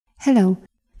Hello,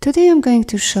 today I'm going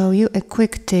to show you a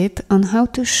quick tip on how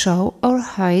to show or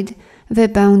hide the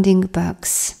bounding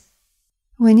box.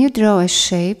 When you draw a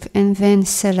shape and then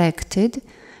select it,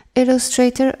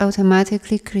 Illustrator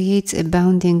automatically creates a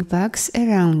bounding box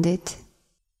around it.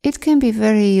 It can be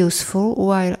very useful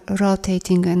while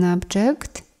rotating an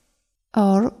object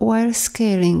or while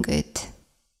scaling it.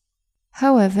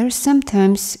 However,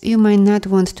 sometimes you might not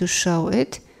want to show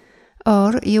it,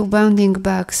 or your bounding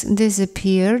box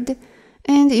disappeared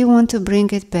and you want to bring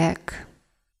it back.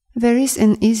 There is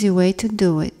an easy way to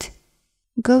do it.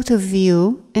 Go to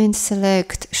View and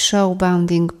select Show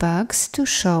Bounding Box to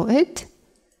show it,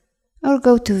 or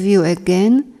go to View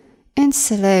again and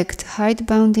select Hide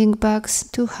Bounding Box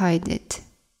to hide it.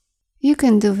 You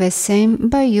can do the same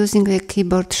by using the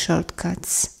keyboard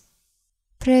shortcuts.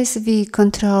 Press the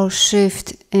Ctrl,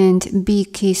 Shift and B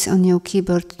keys on your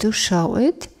keyboard to show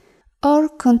it, or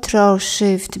Ctrl,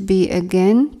 Shift, B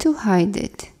again to hide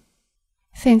it.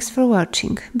 Thanks for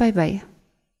watching. Bye bye.